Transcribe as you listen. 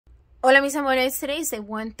Hola mis amores, today is day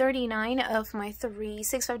 139 of my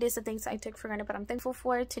 365 days of things I took for granted but I'm thankful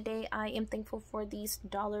for. Today I am thankful for these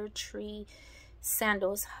Dollar Tree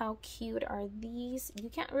sandals. How cute are these? You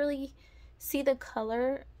can't really see the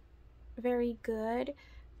color very good,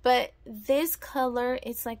 but this color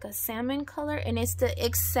is like a salmon color and it's the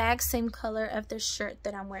exact same color of the shirt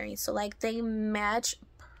that I'm wearing. So like they match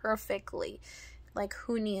perfectly. Like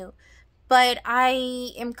who knew? But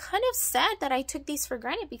I am kind of sad that I took these for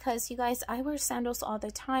granted because, you guys, I wear sandals all the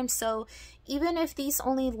time. So even if these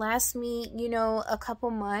only last me, you know, a couple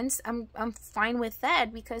months, I'm fine with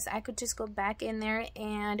that because I could just go back in there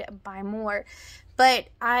and buy more. But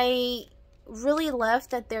I really love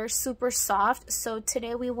that they're super soft. So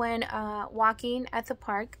today we went walking at the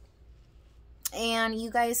park. And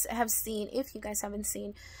you guys have seen, if you guys haven't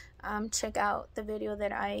seen, check out the video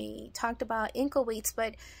that I talked about ankle weights.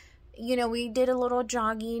 But you know, we did a little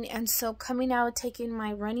jogging, and so coming out, taking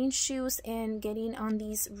my running shoes and getting on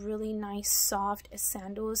these really nice soft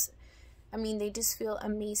sandals, I mean, they just feel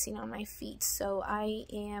amazing on my feet. So I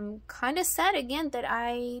am kind of sad again that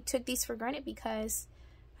I took these for granted because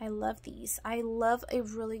I love these. I love a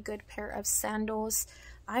really good pair of sandals.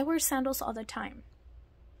 I wear sandals all the time,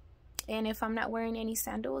 and if I'm not wearing any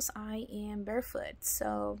sandals, I am barefoot.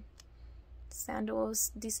 So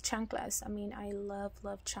sandals, these chanclas, I mean, I love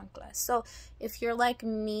chanclas. So if you're like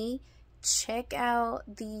me, check out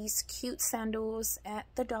these cute sandals at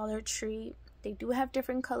the Dollar Tree. They do have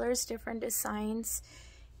different colors, different designs,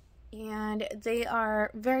 and they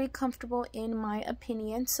are very comfortable in my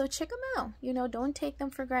opinion. So check them out. You know, don't take them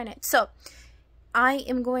for granted. So I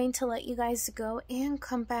am going to let you guys go and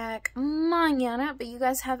come back mañana, but you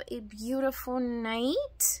guys have a beautiful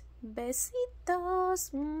night.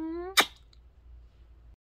 Besitos.